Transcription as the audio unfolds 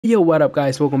Yo, what up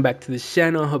guys, welcome back to the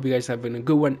channel. Hope you guys are having a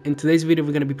good one. In today's video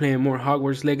we're going to be playing more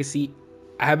Hogwarts Legacy.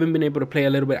 I haven't been able to play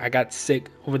a little bit. I got sick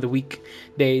over the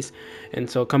weekdays, and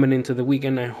so coming into the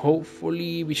weekend,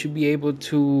 hopefully we should be able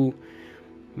to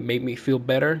make me feel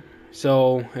better.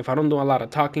 So if I don't do a lot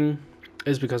of talking,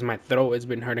 it's because my throat has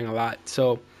been hurting a lot.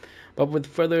 So but with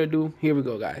further ado, here we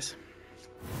go guys.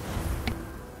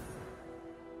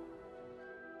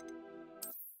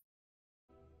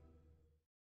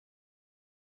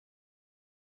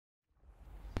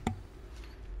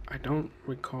 I don't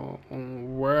recall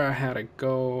where I had to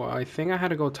go. I think I had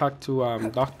to go talk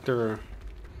to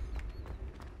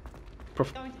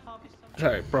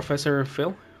Professor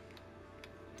Phil.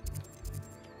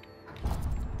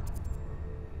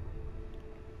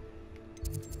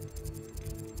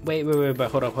 Wait,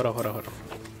 but hold up.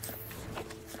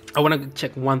 I want to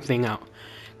check one thing out,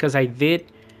 because I did.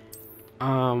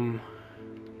 I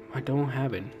don't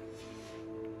have it.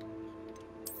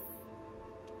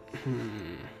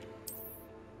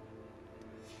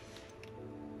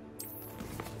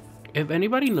 If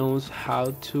anybody knows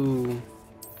how to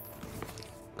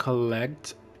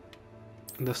collect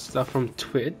the stuff from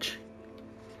Twitch,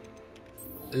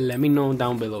 let me know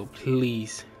down below,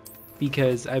 please,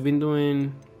 because I've been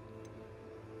doing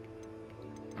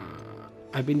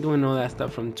all that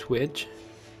stuff from Twitch,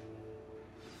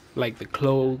 like the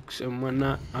cloaks and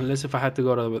whatnot, unless if I had to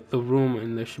go to the room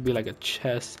and there should be like a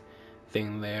chest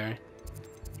thing there,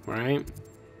 right?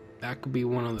 That could be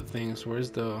one of the things.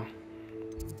 Where's the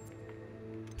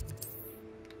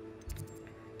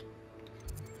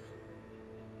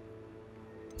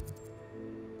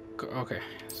okay,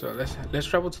 so let's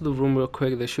travel to the room real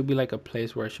quick. There should be like a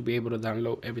place where I should be able to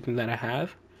download everything that I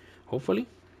have, hopefully.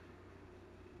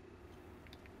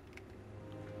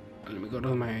 Let me go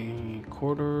to my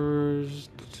quarters.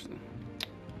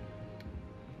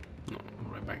 No,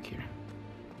 right back here.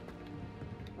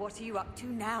 What are you up to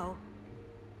now?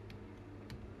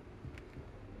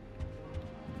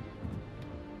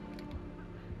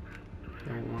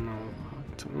 Don't wanna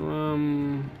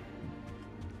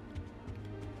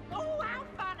Oh, how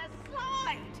fun a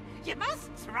slide! You must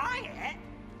try it.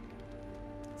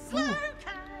 Slow coach!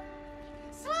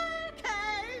 Slow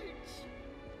coach!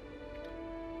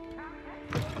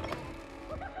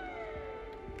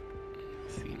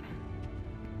 Let's see.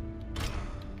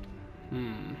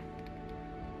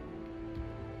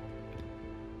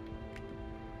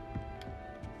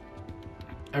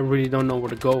 I really don't know where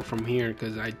to go from here,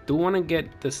 because I do want to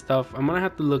get the stuff. I'm gonna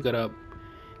have to look it up,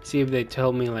 see if they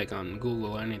tell me like on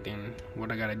Google or anything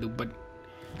what I gotta do. But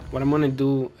what I'm gonna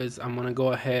do is I'm gonna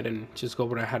go ahead and just go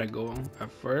where I had to go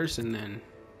at first, and then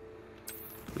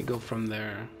we go from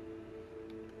there,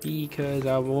 because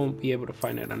I won't be able to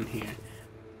find it on here.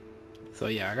 So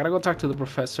yeah, I gotta go talk to the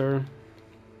professor.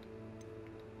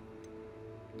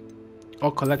 Oh,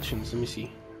 collections, let me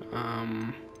see.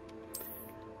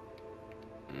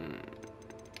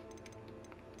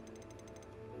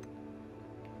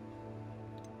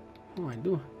 Oh, I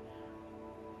do.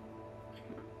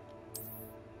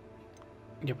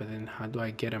 Yeah, but then how do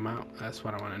I get him out? That's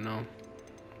what I want to know.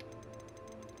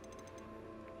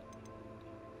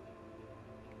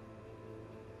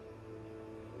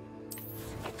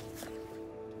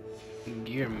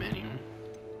 Gear menu.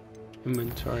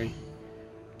 Inventory.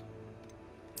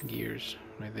 Gears,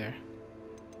 right there.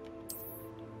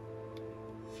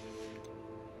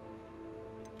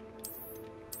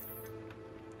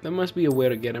 There must be a way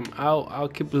to get him. I'll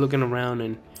keep looking around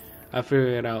and I'll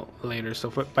figure it out later.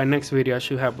 So by next video I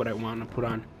should have what I want to put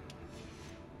on.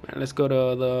 Right, let's go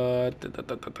to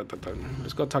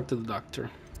let's go talk to the doctor.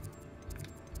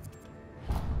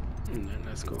 And then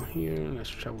let's go here. Let's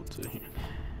travel to here.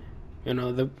 You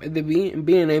know, the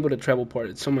being able to travel part,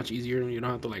 it's so much easier. You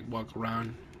don't have to like walk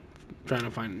around trying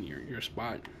to find your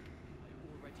spot.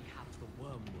 I already have the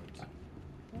wormwood.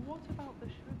 What about the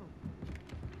shrivel?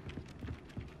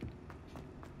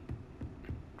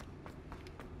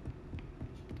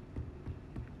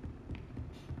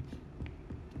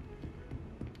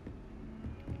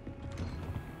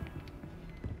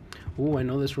 Ooh, I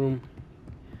know this room.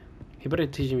 He better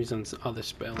teach me some other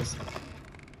spells.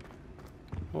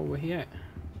 Oh, where he at?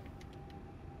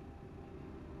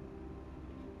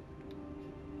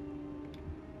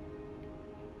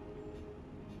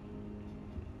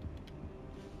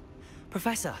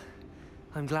 Professor,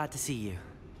 I'm glad to see you.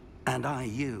 And I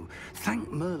you.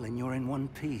 Thank Merlin you're in one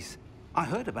piece. I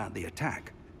heard about the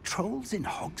attack. Trolls in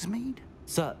Hogsmeade?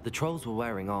 Sir, the trolls were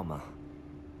wearing armor.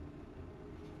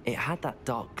 It had that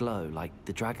dark glow like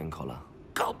the dragon collar.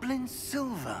 Goblin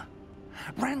silver.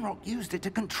 Ranrock used it to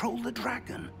control the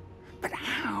dragon. But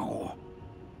how?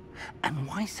 And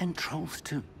why send trolls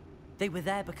to... They were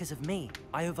there because of me.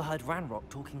 I overheard Ranrock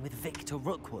talking with Victor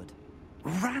Rookwood.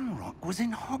 Ranrock was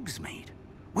in Hogsmeade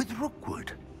with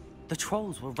Rookwood. The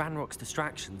trolls were Ranrock's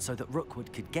distraction so that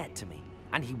Rookwood could get to me.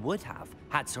 And he would have,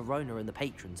 had Sirona and the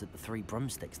patrons at the Three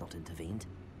Broomsticks not intervened.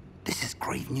 This is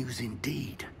grave news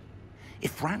indeed.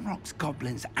 If Ranrock's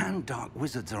goblins and dark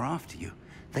wizards are after you,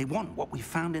 they want what we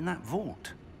found in that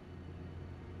vault.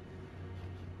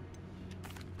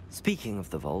 Speaking of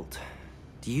the vault,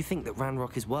 do you think that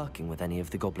Ranrock is working with any of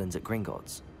the goblins at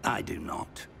Gringotts? I do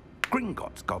not.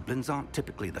 Gringotts goblins aren't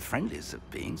typically the friendliest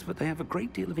of beings, but they have a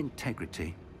great deal of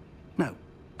integrity. No,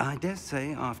 I dare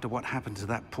say after what happened to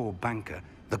that poor banker,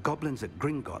 the goblins at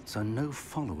Gringotts are no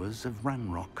followers of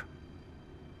Ranrock.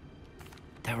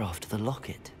 They're after the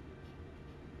locket.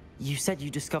 You said you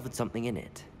discovered something in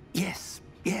it. Yes,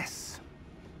 yes.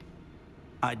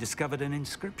 I discovered an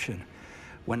inscription.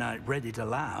 When I read it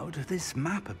aloud, this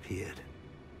map appeared.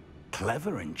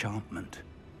 Clever enchantment.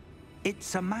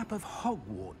 It's a map of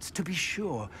Hogwarts, to be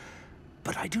sure,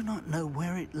 but I do not know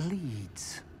where it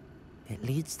leads. It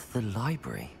leads to the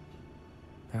library.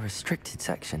 A restricted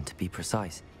section, to be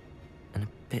precise, and a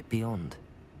bit beyond.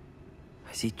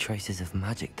 I see traces of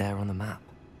magic there on the map.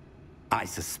 I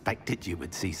suspected you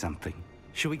would see something.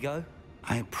 Shall we go?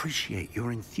 I appreciate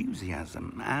your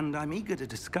enthusiasm, and I'm eager to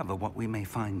discover what we may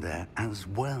find there as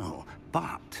well.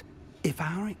 But if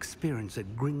our experience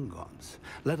at Gringotts,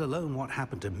 let alone what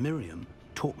happened to Miriam,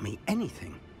 taught me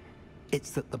anything,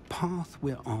 it's that the path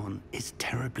we're on is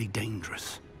terribly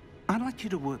dangerous. I'd like you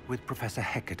to work with Professor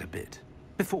Hecat a bit,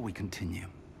 before we continue.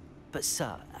 But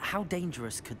sir, how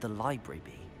dangerous could the library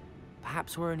be?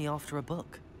 Perhaps we're only after a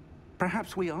book.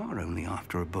 Perhaps we are only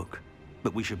after a book,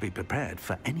 but we should be prepared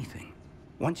for anything.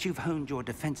 Once you've honed your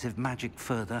defensive magic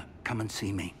further, come and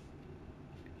see me.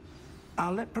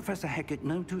 I'll let Professor Hecat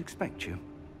know to expect you.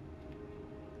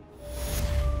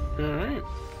 Alright,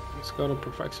 let's go to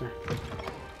Professor.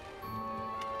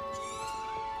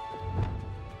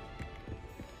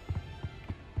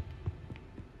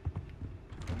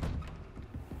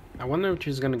 I wonder if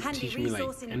she's gonna teach me like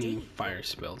any fire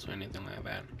spells or anything like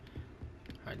that.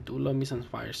 I do love me some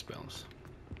fire spells,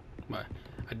 but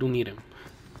I do need them.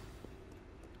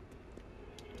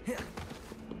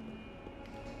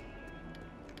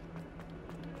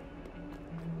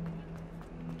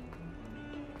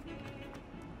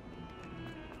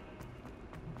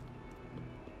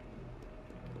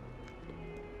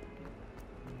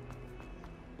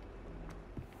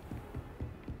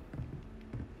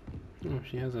 Oh,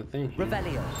 she has a thing here.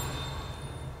 Revelio.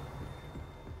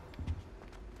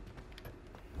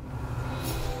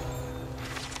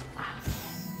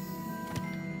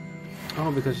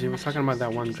 Oh, because she was talking about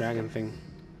that one dragon thing.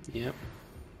 Yep.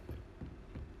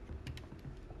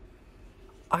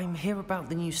 I'm here about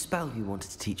the new spell you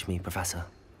wanted to teach me, Professor.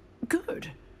 Good.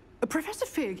 Professor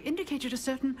Fig indicated a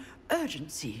certain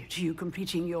urgency to you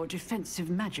completing your defensive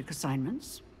magic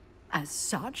assignments. As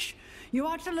such, you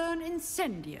are to learn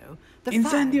Incendio, the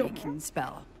fire-making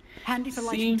spell, handy for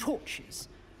lighting torches,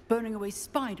 burning away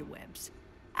spider webs,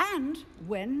 and,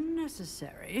 when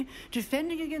necessary,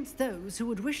 defending against those who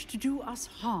would wish to do us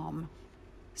harm.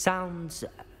 Sounds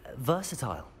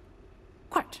versatile.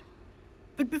 Quite.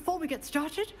 But before we get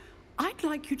started, I'd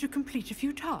like you to complete a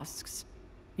few tasks.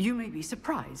 You may be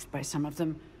surprised by some of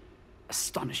them.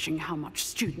 Astonishing how much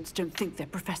students don't think their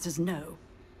professors know.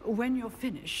 When you're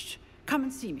finished, come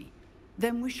and see me.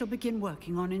 Then we shall begin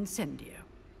working on Incendio.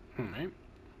 Alright.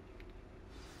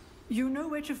 You know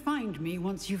where to find me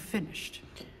once you've finished.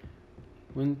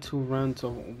 Win 2 rounds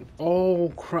of... Oh,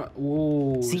 crap.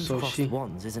 Whoa. Seems So crossed she...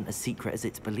 wands isn't as secret as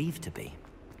it's believed to be.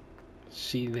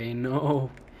 They know.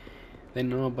 They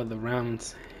know about the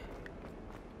rounds.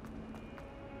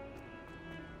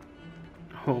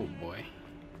 Oh, boy.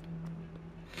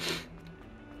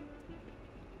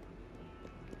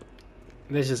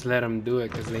 Let's just let them do it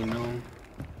because they know.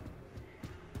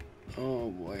 Oh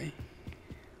boy.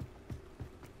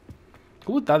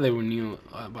 Who thought they knew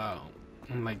about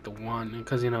like the one?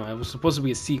 Because you know it was supposed to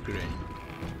be a secret.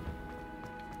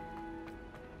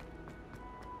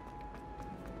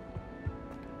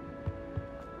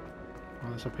 Oh,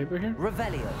 there's a paper here.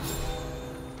 Revelio.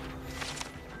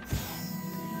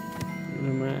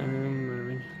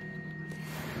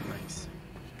 Nice.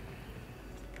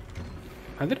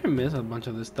 How did I miss a bunch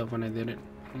of this stuff when I did it?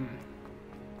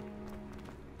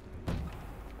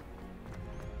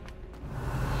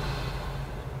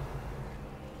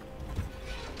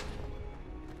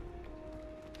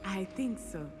 I think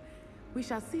so. We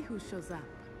shall see who shows up.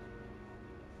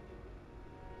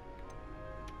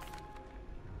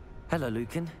 Hello,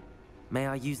 Lucan. May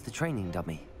I use the training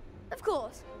dummy? Of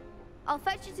course. I'll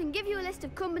fetch it and give you a list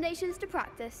of combinations to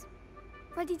practice.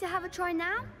 Ready to have a try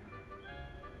now?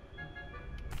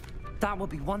 That would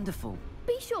be wonderful.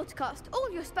 Be sure to cast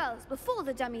all your spells before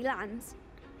the dummy lands.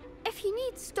 If you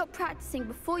need to stop practicing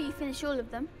before you finish all of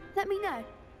them, let me know.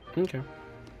 Okay.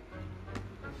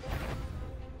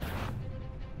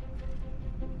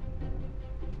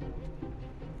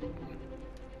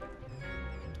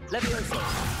 Levioso.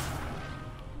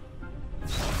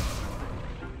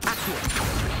 Accio.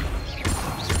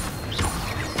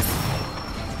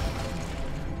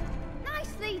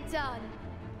 Nicely done.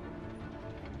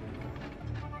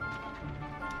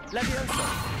 Levioso.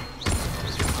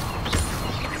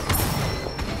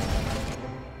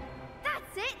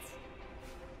 That's it.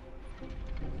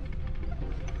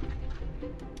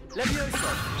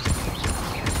 Levioso.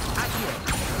 Accio.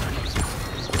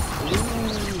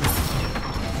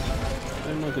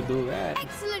 I didn't know I could do that.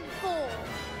 Excellent form.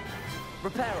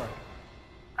 Reparo.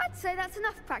 I'd say that's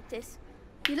enough practice.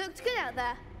 You looked good out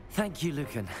there. Thank you,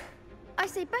 Lucan. I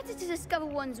say better to discover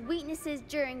one's weaknesses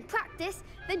during practice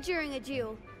than during a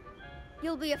duel.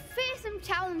 You'll be a fearsome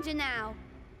challenger now.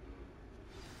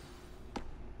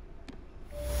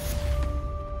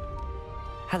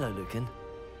 Hello, Lucan.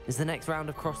 Is the next round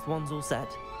of crossed wands all set?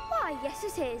 Why, yes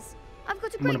it is. I've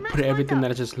got a I'm great gonna match put everything lined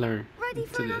that I up. just learned Ready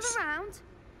for into another this. round?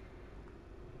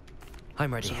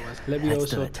 I'm ready. So it's Let's do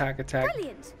Levioso, it. attack,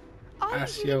 Brilliant. Are you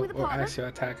dealing with Accio a or partner? Accio,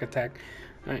 attack.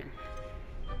 Alright.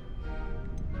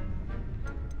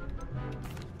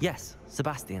 Yes,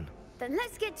 Sebastian. Then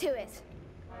let's get to it.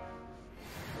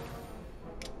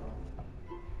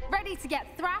 Ready to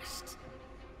get thrashed?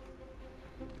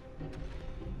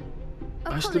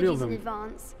 That's 3 of Apologies in them.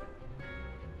 advance.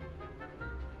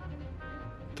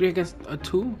 3 against a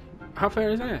 2? How fair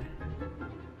is that?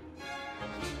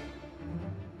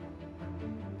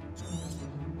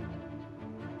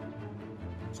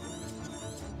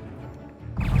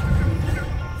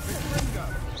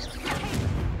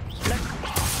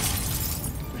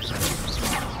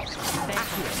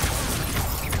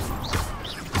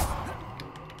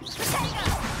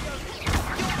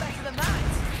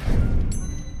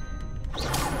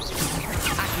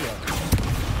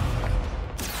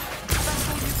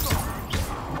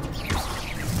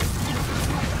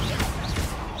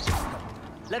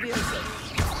 Levioso.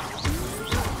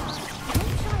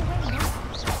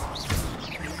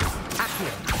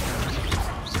 Accio.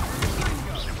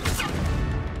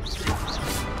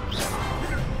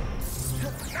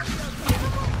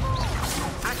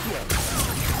 Accio.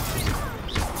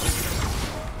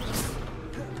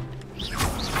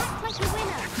 Act like a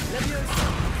winner. Levioso.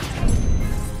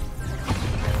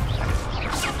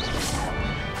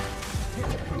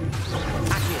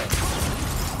 Accio.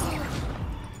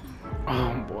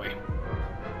 Oh boy.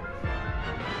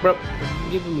 Bro,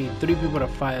 you're giving me 3 people to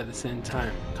fight at the same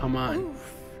time. Come on.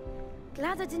 Oof.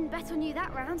 Glad I didn't bet on you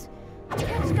that round.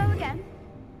 Let's go again.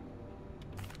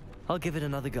 I'll give it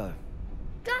another go.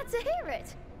 Glad to hear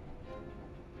it.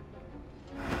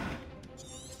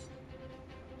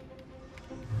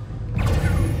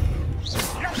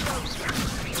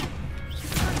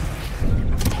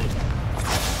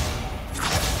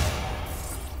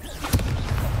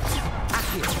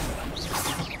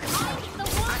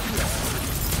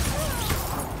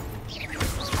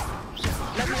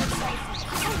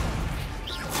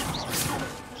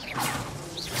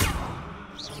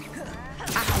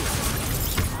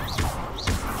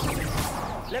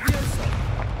 Levioso.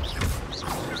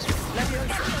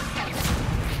 Levioso.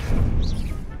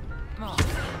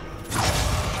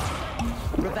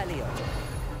 Revelio.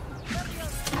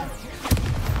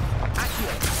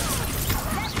 Accio.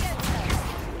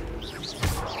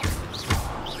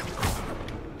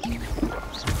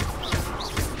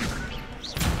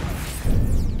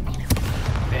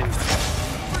 Damn.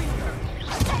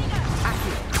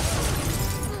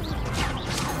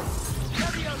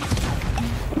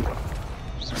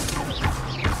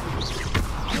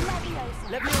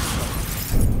 Levioso.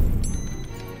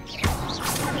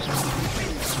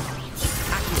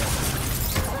 Accio.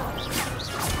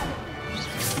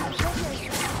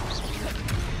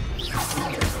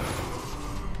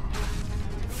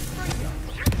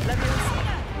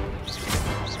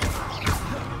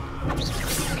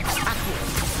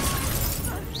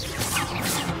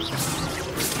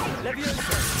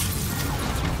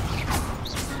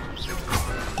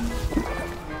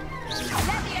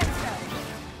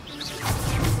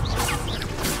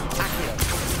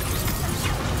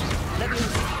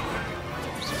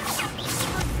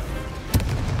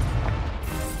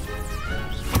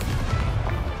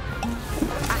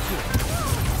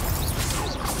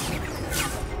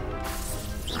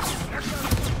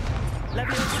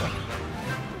 Leviosa!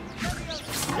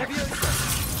 Leviosa!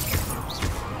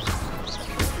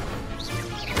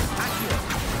 Accio!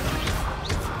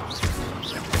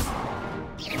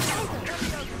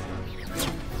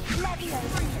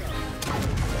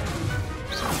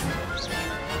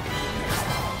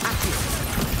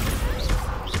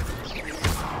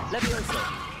 Leviosa!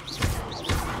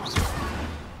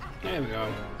 There we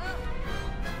go.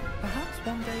 Perhaps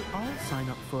one day I'll sign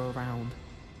up for a round.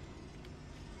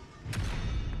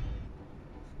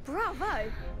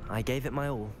 Bravo! I gave it my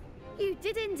all. You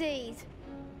did indeed.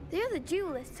 The other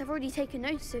duelists have already taken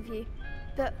notice of you,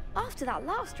 but after that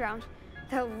last round,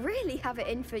 they'll really have it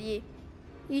in for you.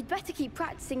 You'd better keep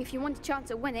practicing if you want a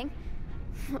chance at winning,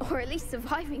 or at least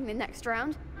surviving the next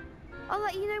round. I'll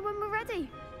let you know when we're ready.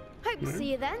 Hope to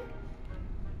see you then.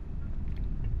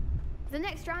 The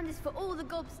next round is for all the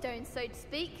gobstones, so to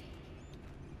speak.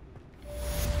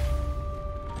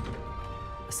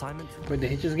 Assignment? Wait,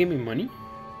 did he just give me money?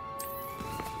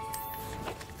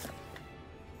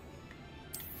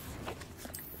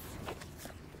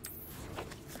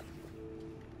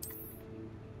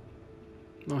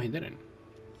 No, he didn't.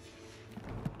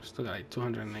 Still got like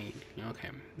 280. Okay,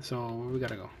 so where we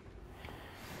gotta go?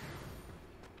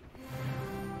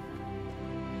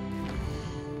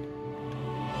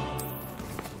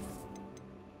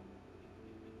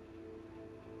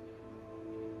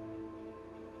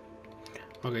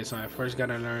 Okay, so I first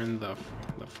gotta learn the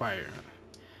fire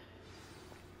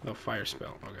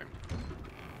spell. Okay.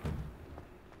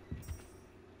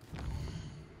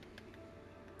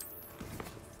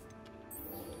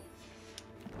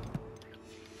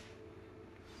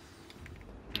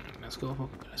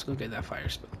 Let's go get that fire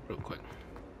spell real quick.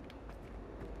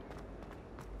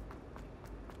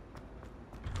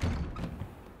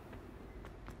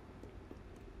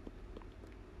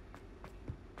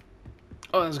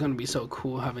 Oh, that's gonna be so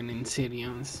cool having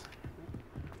Insidians.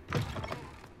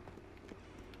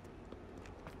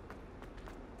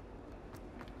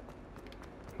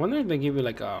 Wonder if they give you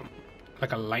like a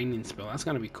lightning spell. That's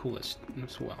gonna be cool as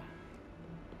well.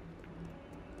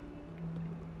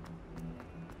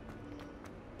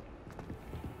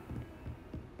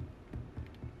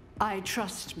 I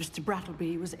trust Mr.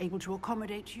 Brattleby was able to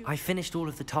accommodate you. I finished all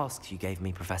of the tasks you gave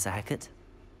me, Professor Hecat.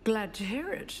 Glad to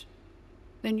hear it.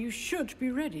 Then you should be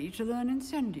ready to learn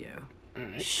Incendio.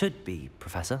 Should be,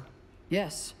 Professor.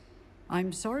 Yes.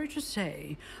 I'm sorry to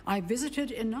say, I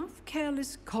visited enough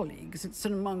careless colleagues at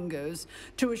St. Mungo's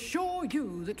to assure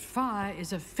you that fire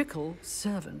is a fickle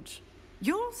servant.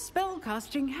 Your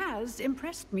spellcasting has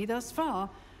impressed me thus far,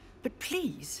 but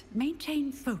please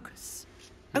maintain focus.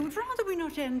 I would rather we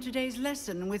not end today's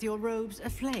lesson with your robes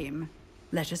aflame.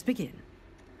 Let us begin.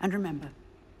 And remember,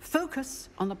 focus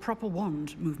on the proper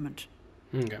wand movement.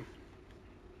 Okay.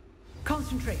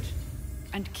 Concentrate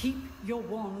and keep your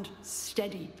wand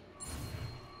steady.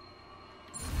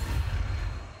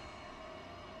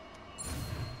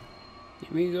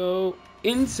 Here we go.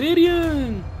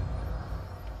 Insidian!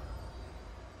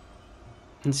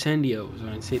 Incendios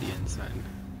or Insidians.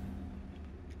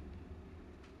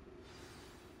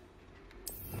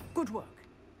 Good work.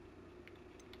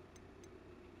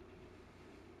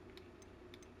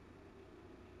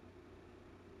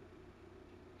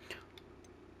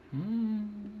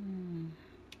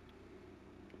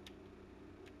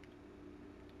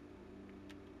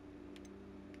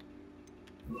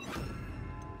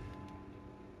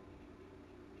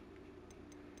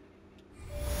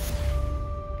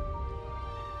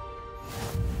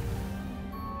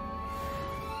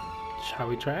 Shall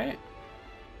we try it?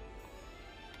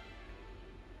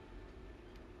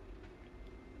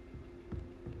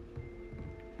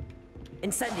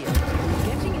 Incendio!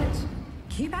 Getting it.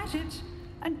 Keep at it.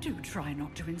 And do try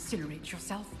not to incinerate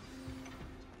yourself.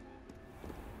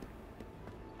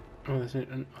 Oh, that's it.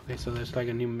 Okay, so there's like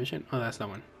a new mission. Oh, that's that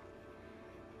one.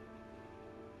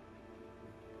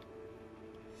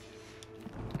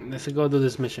 Let's go do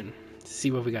this mission. See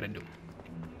what we gotta do.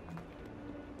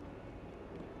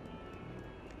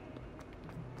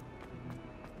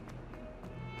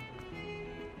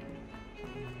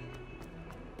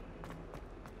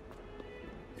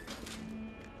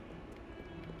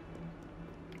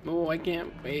 Oh, I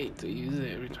can't wait to use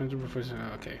it. Return to Professor.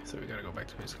 Okay, so we gotta go back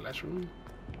to his classroom.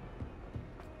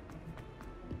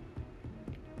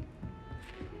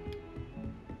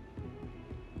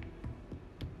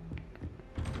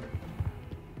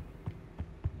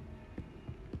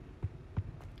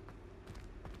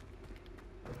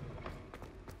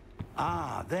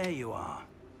 Ah, there you are.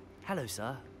 Hello,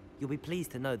 sir. You'll be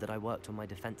pleased to know that I worked on my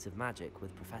defensive magic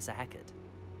with Professor Hecat.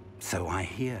 So I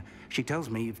hear. She tells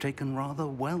me you've taken rather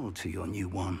well to your new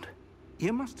wand.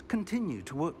 You must continue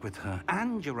to work with her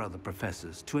and your other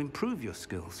professors to improve your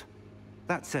skills.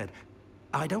 That said,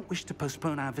 I don't wish to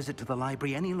postpone our visit to the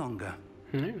library any longer.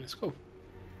 Yeah, let's go.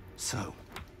 So,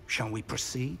 shall we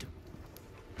proceed?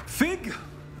 Fig,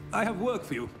 I have work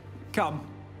for you. Come.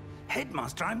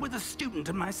 Headmaster, I'm with a student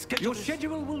and my schedule Your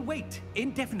schedule will wait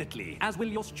indefinitely, as will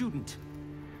your student.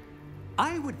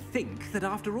 I would think that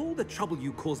after all the trouble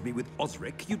you caused me with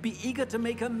Osric, you'd be eager to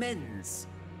make amends.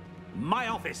 My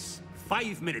office,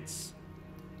 5 minutes.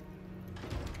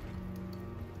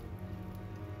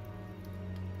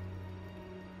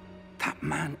 That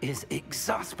man is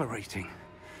exasperating.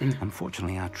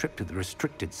 Unfortunately, our trip to the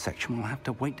restricted section will have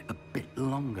to wait a bit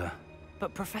longer.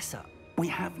 But Professor... We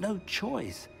have no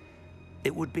choice.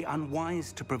 It would be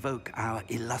unwise to provoke our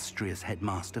illustrious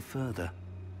headmaster further.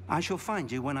 I shall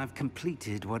find you when I've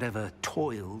completed whatever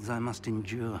toils I must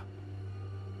endure.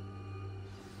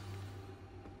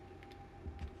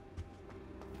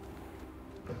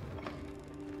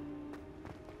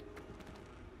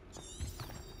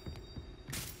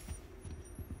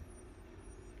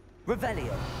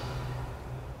 Revelio.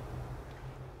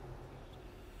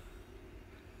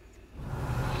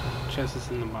 Chest is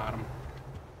in the bottom.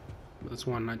 There's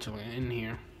one actually in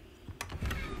here.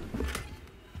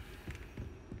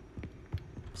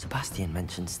 Sebastian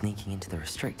mentioned sneaking into the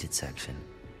restricted section.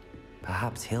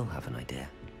 Perhaps he'll have an idea.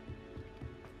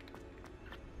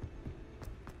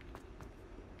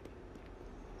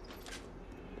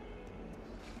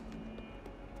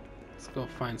 Let's go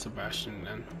find Sebastian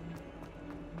then.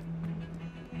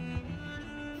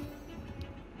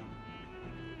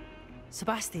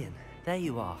 Sebastian, there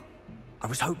you are. I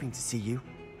was hoping to see you.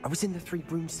 I was in the Three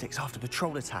Broomsticks after the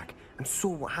troll attack and saw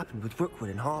what happened with Rookwood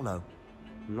and Harlow.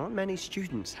 Not many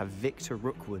students have Victor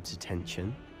Rookwood's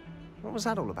attention. What was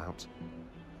that all about?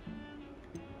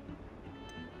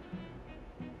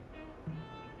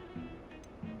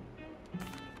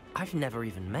 I've never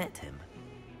even met him.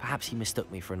 Perhaps he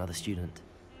mistook me for another student.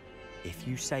 If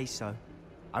you say so.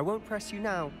 I won't press you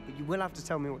now, but you will have to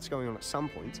tell me what's going on at some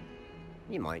point.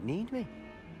 You might need me.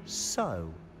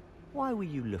 So, why were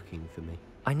you looking for me?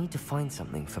 I need to find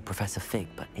something for Professor Fig,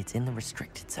 but it's in the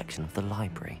restricted section of the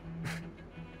library.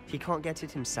 He can't get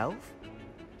it himself?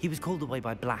 He was called away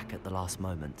by Black at the last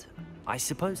moment. I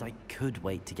suppose I could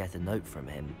wait to get a note from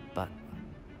him, but...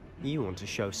 You want to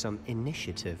show some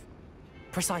initiative.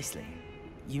 Precisely.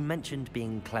 You mentioned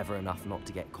being clever enough not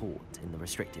to get caught in the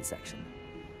restricted section.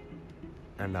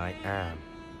 And I am.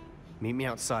 Meet me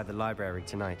outside the library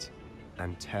tonight,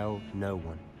 and tell no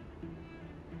one.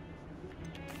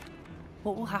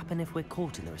 What will happen if we're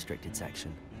caught in the restricted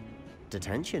section?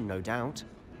 Detention, no doubt.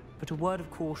 But a word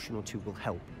of caution or two will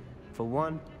help. For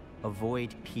one,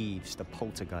 avoid Peeves, the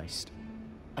poltergeist.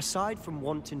 Aside from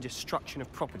wanton destruction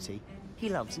of property, he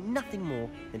loves nothing more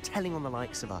than telling on the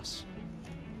likes of us.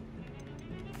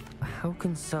 How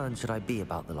concerned should I be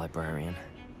about the librarian?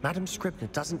 Madame Scribner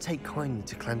doesn't take kindly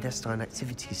to clandestine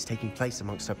activities taking place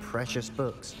amongst her precious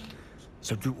books.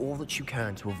 So do all that you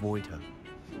can to avoid her.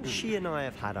 She and I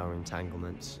have had our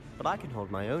entanglements, but I can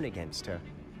hold my own against her.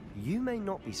 You may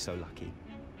not be so lucky.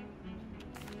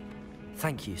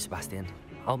 Thank you, Sebastian.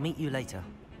 I'll meet you later.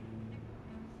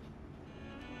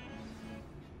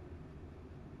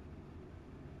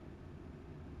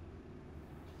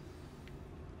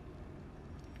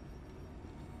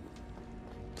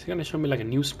 Is he gonna show me like a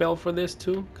new spell for this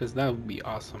too? Because that would be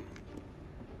awesome.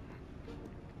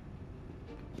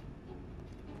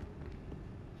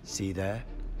 See there?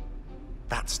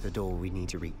 That's the door we need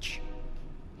to reach.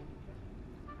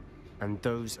 And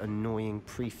those annoying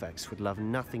prefects would love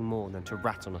nothing more than to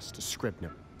rat on us to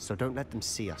Scribner, so don't let them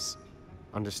see us.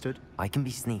 Understood? I can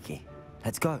be sneaky.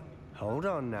 Let's go. Hold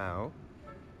on now.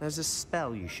 There's a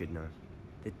spell you should know.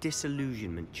 The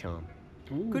Disillusionment Charm.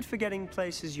 Ooh. Good for getting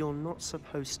places you're not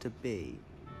supposed to be.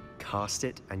 Cast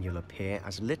it and you'll appear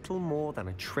as little more than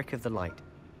a trick of the light,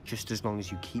 just as long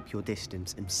as you keep your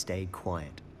distance and stay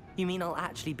quiet. You mean I'll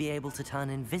actually be able to turn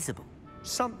invisible?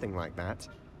 Something like that.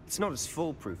 It's not as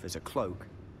foolproof as a cloak,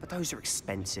 but those are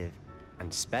expensive.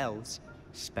 And spells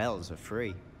are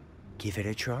free. Give it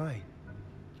a try.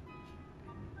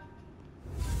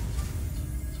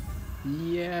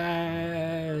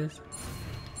 Yes.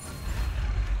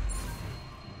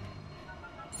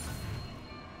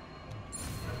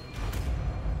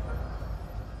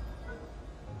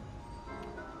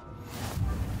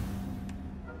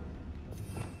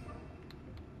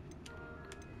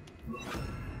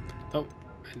 Oh,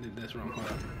 I did this wrong. Hold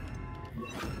on.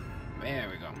 There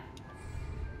we go.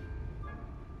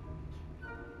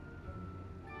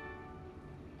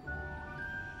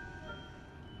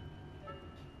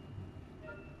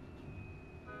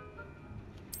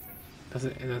 Does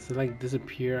it like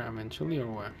disappear eventually or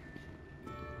what?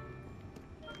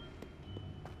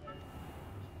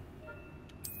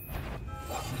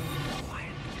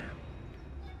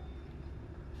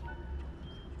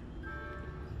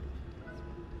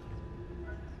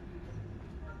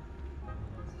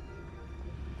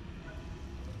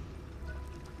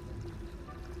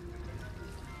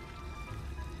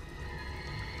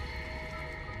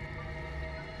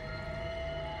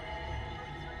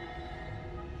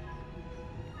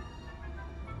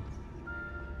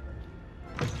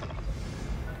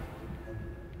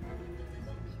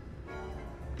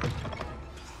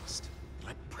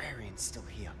 Still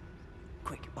here.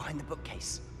 Quick, behind the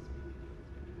bookcase.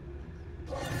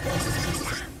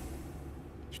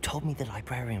 You told me the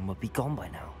librarian would be gone by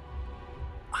now.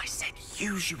 I said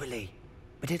usually,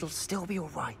 but it'll still be all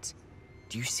right.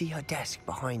 Do you see her desk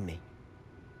behind me?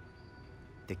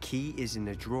 The key is in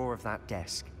the drawer of that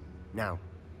desk. Now,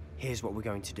 here's what we're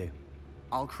going to do.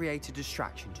 I'll create a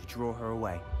distraction to draw her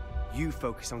away. You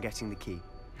focus on getting the key.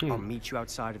 I'll meet you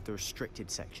outside of the restricted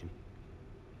section.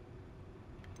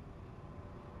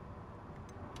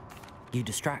 You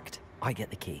distract, I get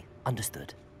the key.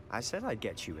 Understood. I said I'd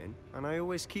get you in, and I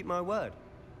always keep my word.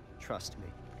 Trust me.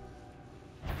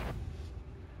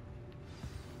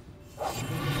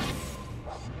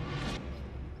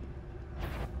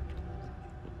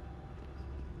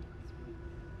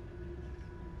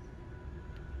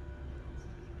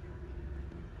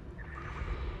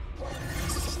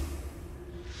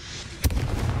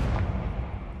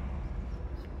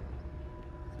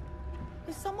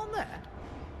 Is someone there?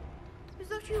 Is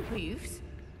that you, Peeves?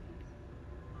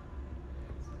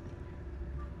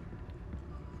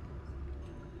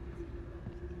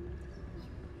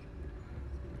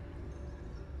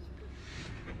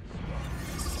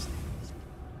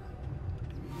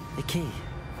 The key.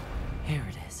 Here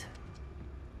it is.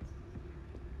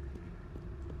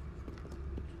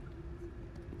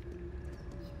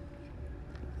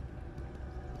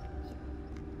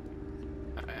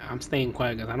 I'm staying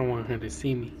quiet because I don't want her to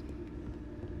see me.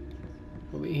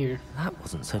 Over here. That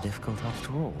wasn't so difficult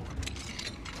after all.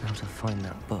 How to find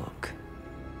that book.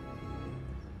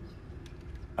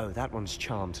 Oh, that one's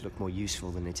charmed to look more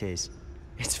useful than it is.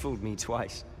 It's fooled me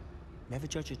twice. Never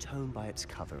judge a tome by its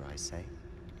cover, I say.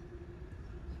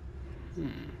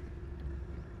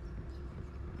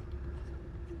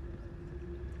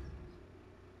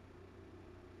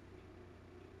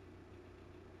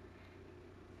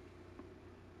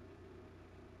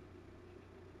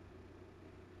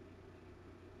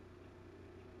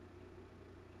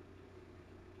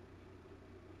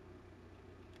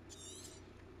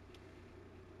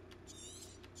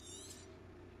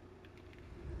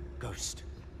 Ghost,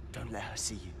 don't let her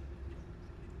see you.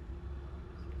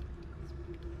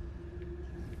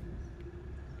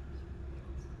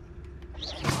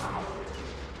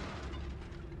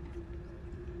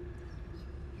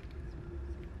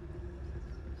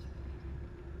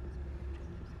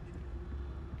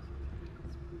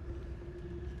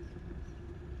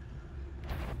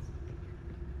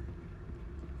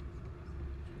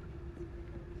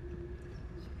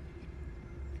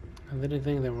 I didn't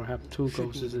think they would have two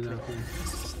ghosts in that room.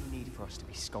 There's no need for us to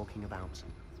be skulking about.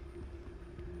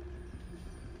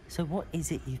 So what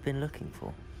is it you've been looking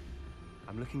for?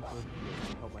 I'm looking for a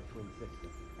cure to help my twin sister,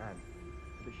 Anne,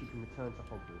 so that she can return to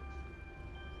Hogwarts.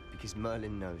 Because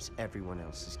Merlin knows everyone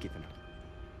else has given up.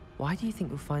 Why do you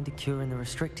think we'll find a cure in the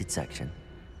restricted section?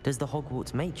 Does the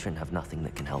Hogwarts matron have nothing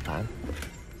that can help Anne?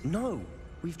 No!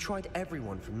 We've tried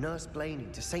everyone from Nurse Blaney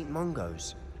to St.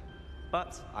 Mungo's.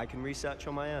 But I can research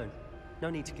on my own. No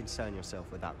need to concern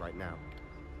yourself with that right now.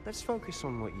 Let's focus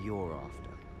on what you're after.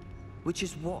 Which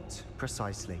is what,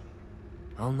 precisely?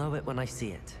 I'll know it when I see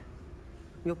it.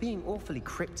 You're being awfully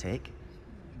cryptic.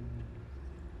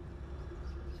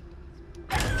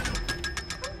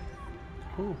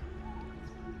 Oh.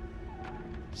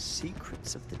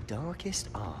 Secrets of the darkest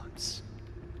arts.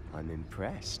 I'm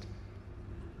impressed.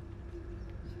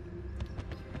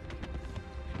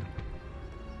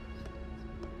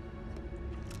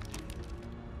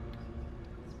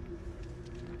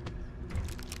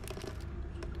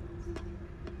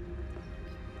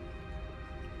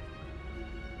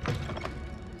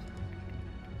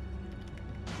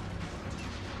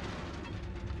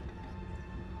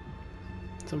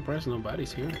 It's impressive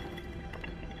nobody's here.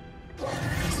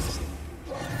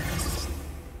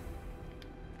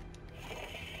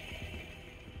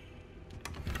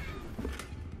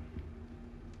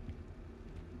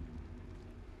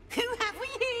 Who have we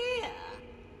here?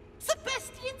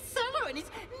 Sebastian Solo and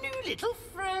his new little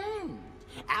friend.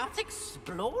 Out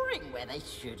exploring exploring where they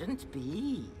shouldn't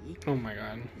be. Oh my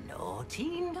god.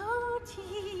 Naughty,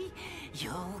 naughty,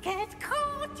 you'll get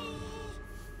caughty.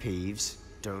 Peeves,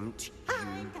 don't you...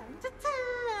 I'm going to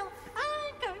tell,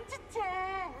 I'm going to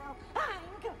tell,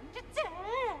 I'm going to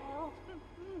tell.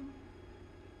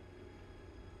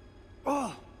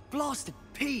 Oh, blasted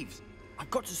Peeves! I've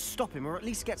got to stop him, or at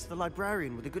least get to the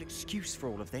librarian with a good excuse for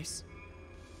all of this.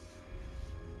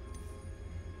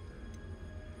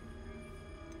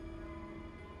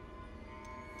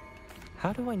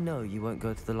 How do I know you won't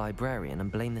go to the librarian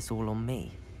and blame this all on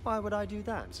me? Why would I do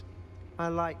that? I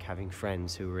like having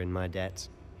friends who are in my debt.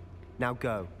 Now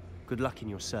go. Good luck in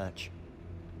your search.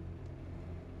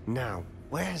 Now,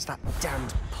 where's that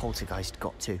damned poltergeist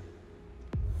got to?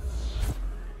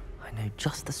 I know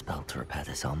just the spell to repair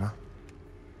this armor.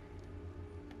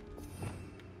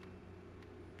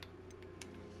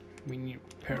 We need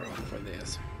Reparo for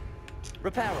this.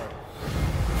 Reparo!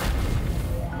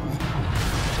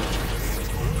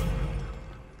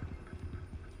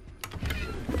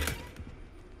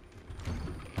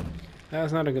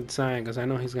 That's not a good sign, because I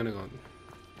know he's gonna go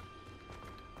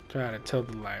try to tell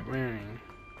the librarian.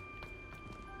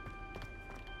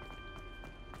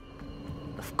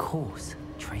 Of course,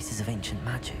 traces of ancient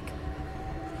magic.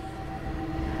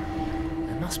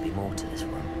 There must be more to this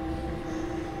room.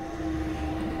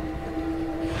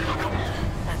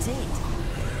 That's it.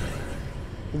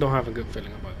 Don't have a good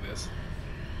feeling about this.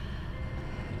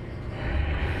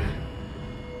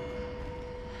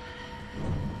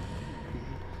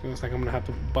 Looks like I'm gonna have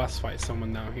to boss fight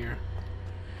someone down here.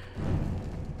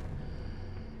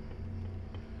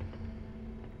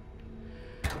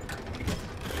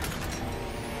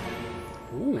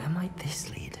 Ooh. Where might this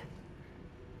lead?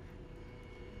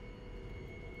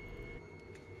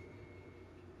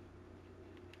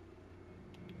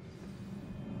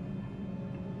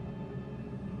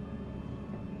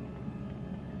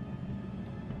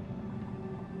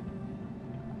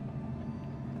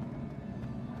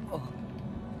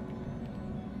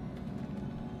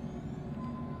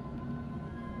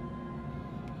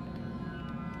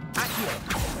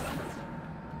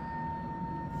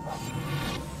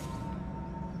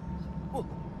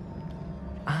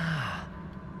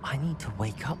 I need to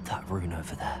wake up that rune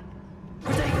over there.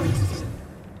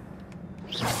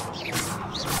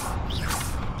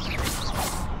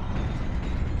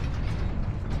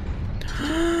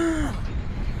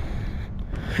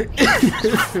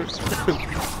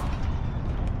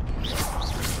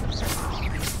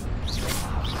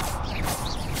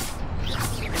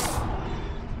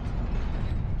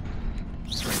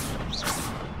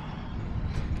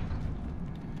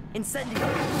 Incendio!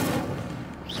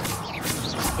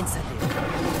 Incendio!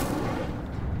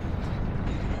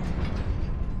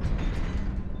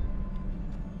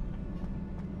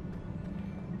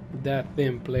 That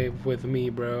thing played with me,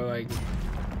 bro. Like,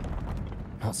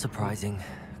 not surprising.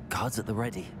 Guards at the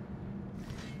ready.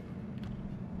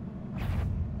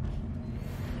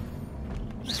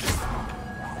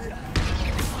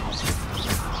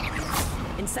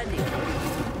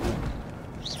 Incendio!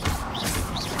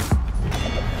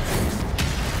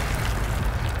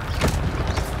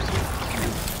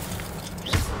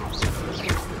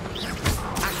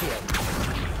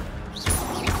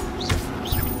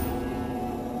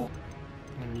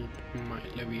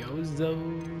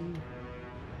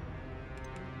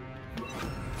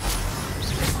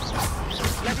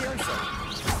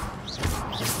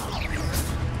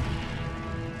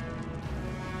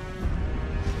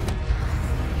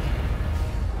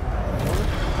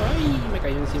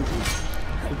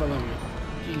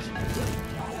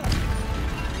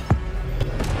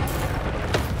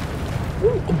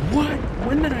 What?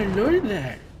 When did I learn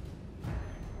that?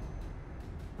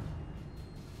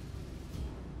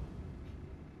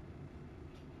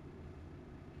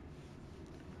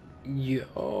 Yo.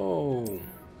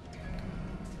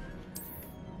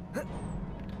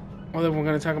 Oh, then we're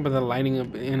gonna talk about the lighting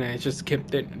up, and I just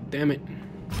skipped it. Damn it.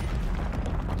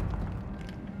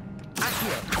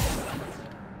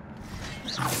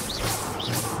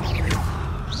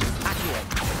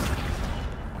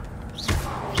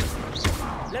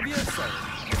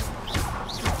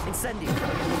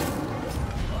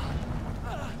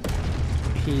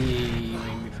 He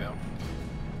made me fail.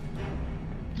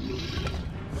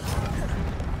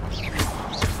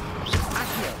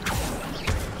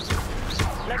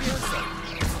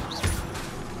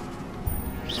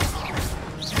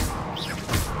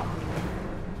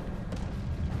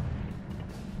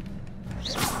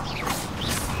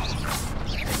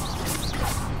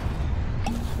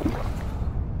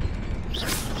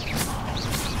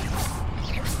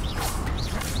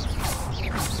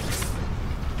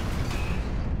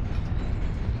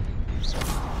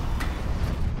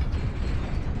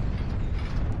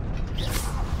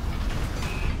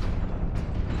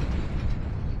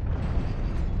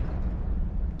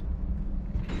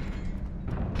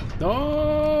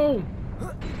 No!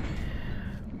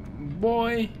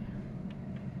 Boy!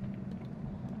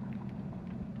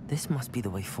 This must be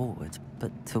the way forward,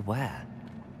 but to where?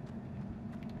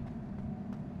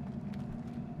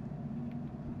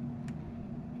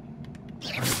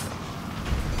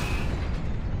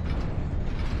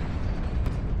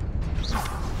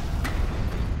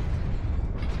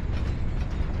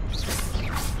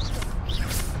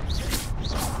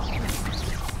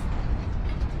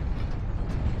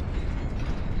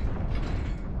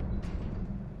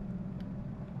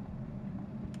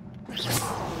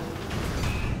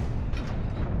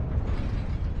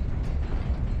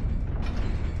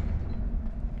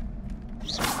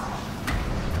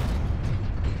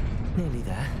 Nearly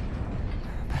there.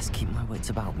 Best keep my wits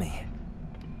about me.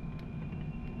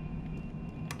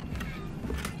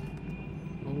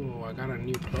 Oh, I got a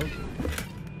new cloak.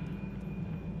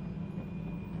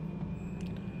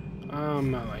 I'm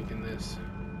not liking this.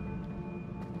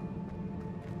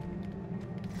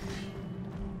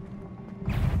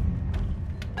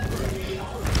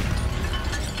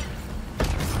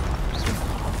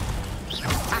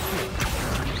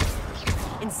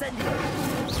 Incendio!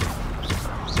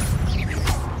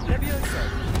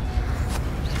 Levioso!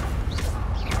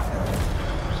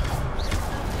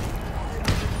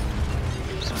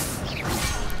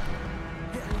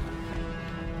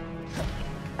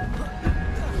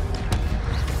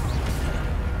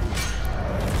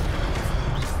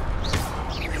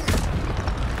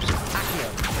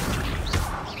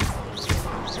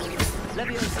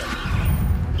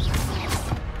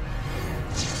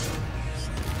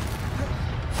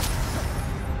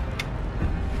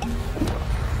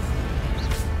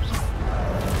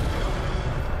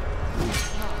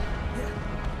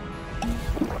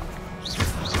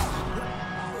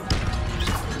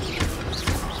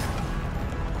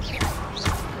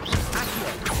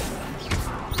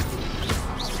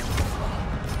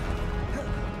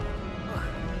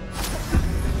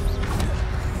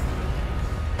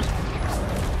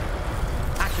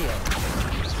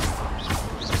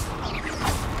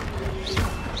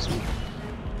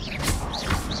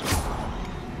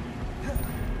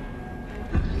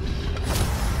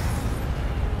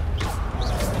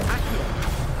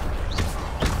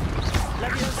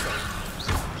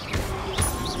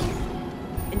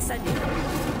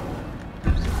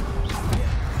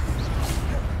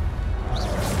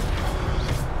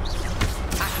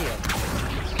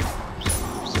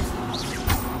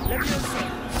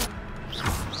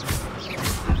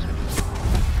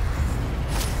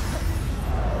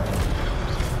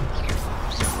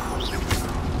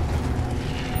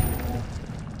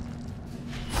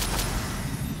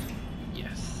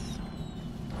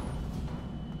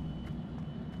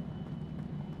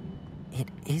 It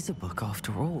is a book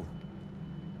after all.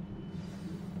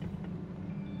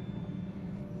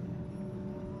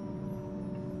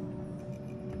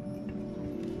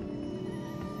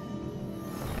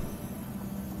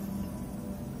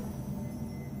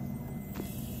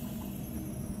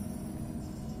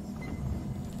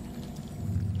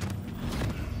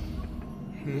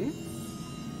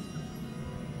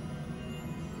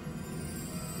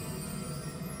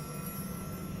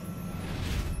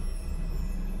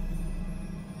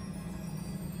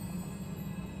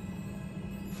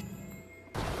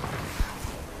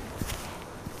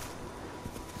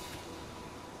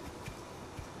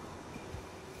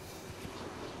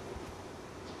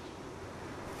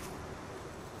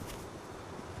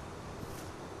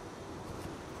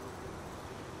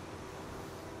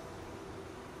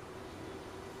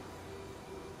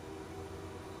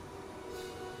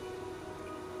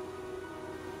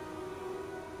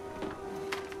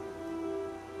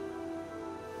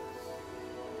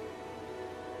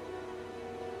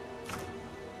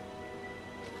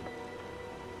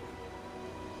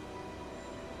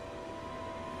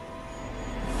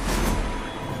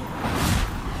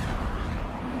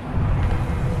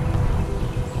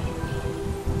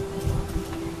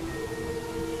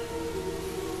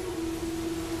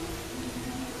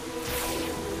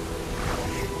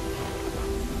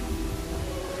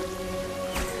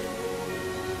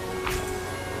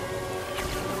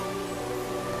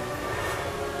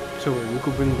 So we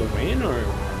could bring the rain, or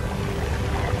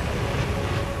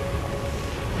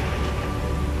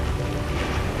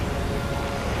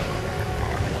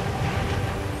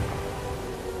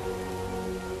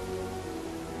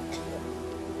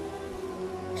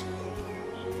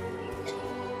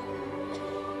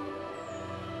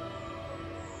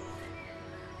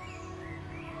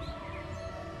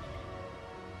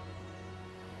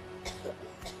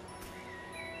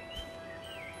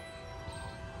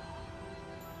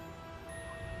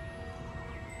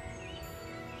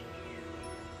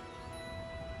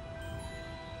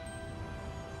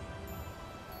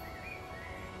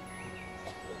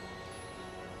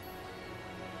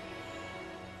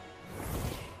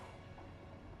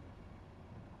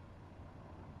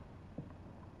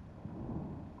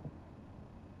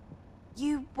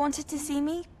You wanted to see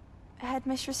me?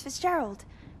 Headmistress Fitzgerald,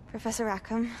 Professor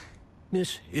Rackham.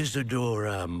 Miss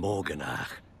Isadora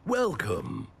Morganach,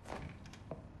 welcome.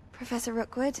 Professor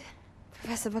Rookwood,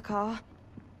 Professor Bakar.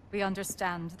 We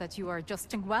understand that you are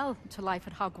adjusting well to life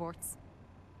at Hogwarts.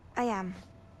 I am.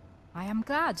 I am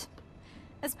glad.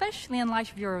 Especially in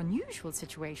light of your unusual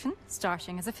situation,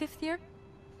 starting as a 5th year.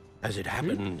 As it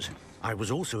happens, I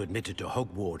was also admitted to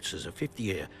Hogwarts as a 5th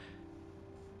year.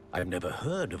 I've never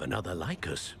heard of another like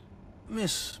us.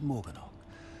 Miss Morganach,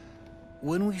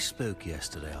 when we spoke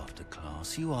yesterday after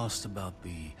class, you asked about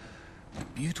the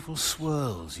beautiful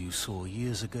swirls you saw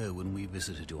years ago when we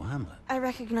visited your hamlet. I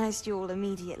recognized you all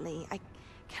immediately. I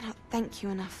cannot thank you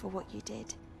enough for what you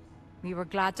did. We were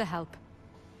glad to help.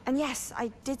 And yes,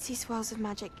 I did see swirls of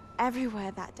magic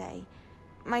everywhere that day.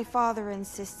 My father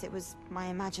insists it was my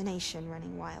imagination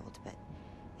running wild, but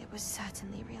it was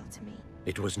certainly real to me.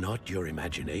 It was not your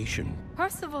imagination.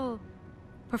 Percival,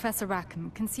 Professor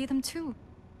Rackham can see them too.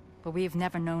 But we've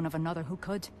never known of another who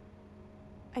could.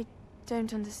 I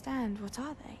don't understand. What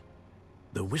are they?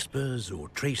 The whispers or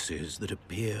traces that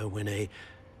appear when a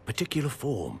particular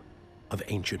form of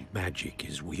ancient magic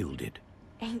is wielded.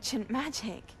 Ancient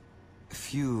magic?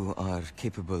 Few are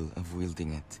capable of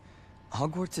wielding it.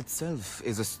 Hogwarts itself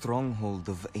is a stronghold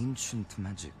of ancient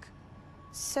magic.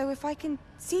 So if I can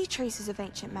see traces of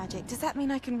ancient magic, does that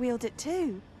mean I can wield it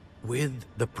too? With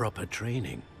the proper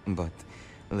training. But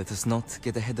let us not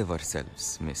get ahead of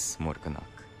ourselves, Miss Morganach.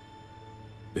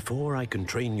 Before I can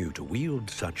train you to wield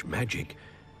such magic,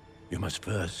 you must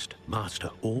first master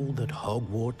all that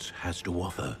Hogwarts has to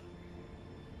offer.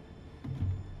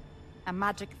 A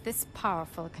magic this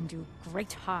powerful can do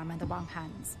great harm in the wrong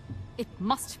hands. It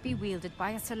must be wielded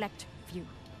by a select few.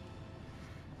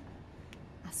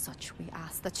 As such, we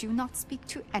ask that you not speak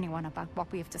to anyone about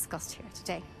what we have discussed here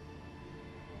today.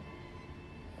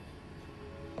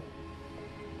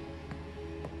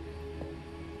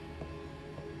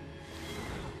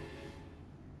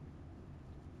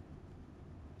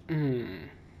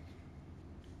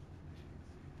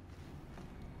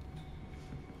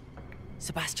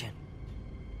 Sebastian.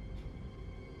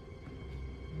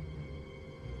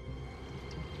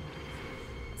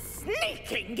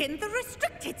 Sneaking in the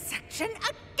restricted section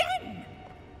again!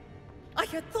 I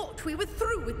had thought we were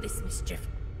through with this mischief.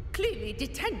 Clearly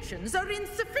detentions are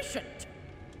insufficient.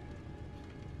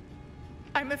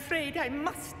 I'm afraid I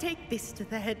must take this to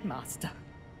the headmaster.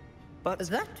 But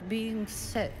that being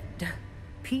said,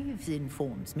 Peeves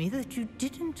informs me that you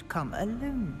didn't come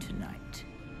alone tonight.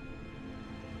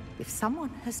 If someone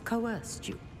has coerced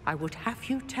you, I would have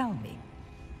you tell me.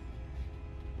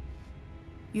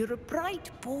 You're a bright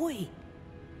boy.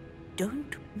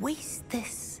 Don't waste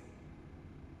this.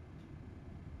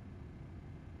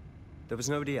 There was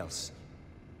nobody else.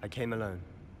 I came alone.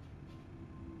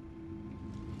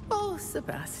 Oh,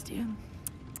 Sebastian.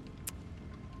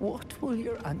 What will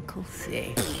your uncle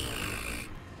say?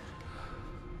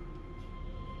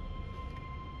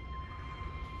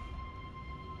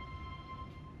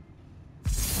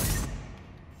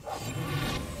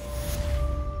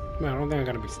 Man, I don't think I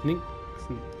gotta be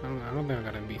I don't think I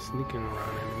gotta be sneaking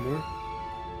around anymore.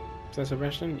 Is that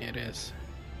Sebastian? Yeah, it is.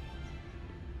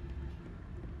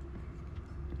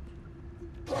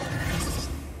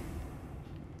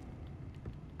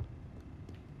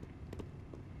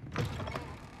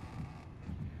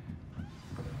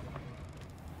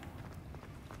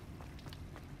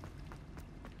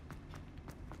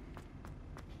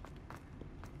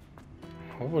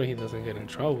 Hopefully he doesn't get in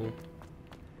trouble.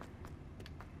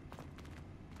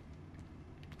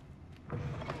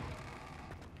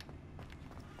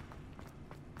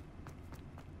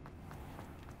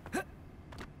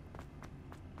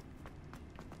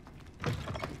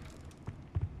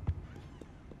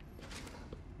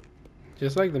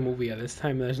 Just like the movie, at this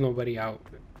time there's nobody out.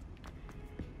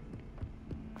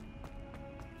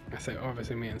 I say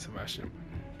obviously me and Sebastian.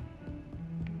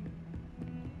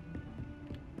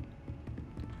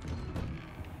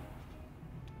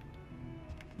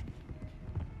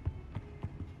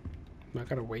 I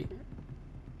gotta wait.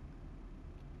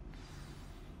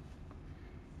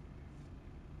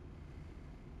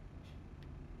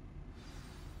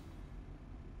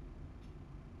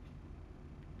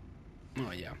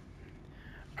 Oh yeah.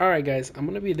 Alright guys, I'm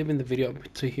gonna be leaving the video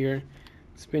up to here.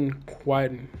 It's been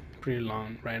pretty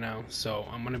long right now, so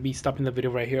I'm gonna be stopping the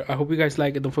video right here. I hope you guys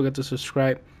like it. Don't forget to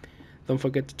subscribe. Don't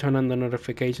forget to turn on the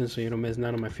notifications so you don't miss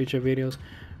none of my future videos.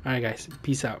 Alright guys,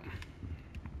 peace out.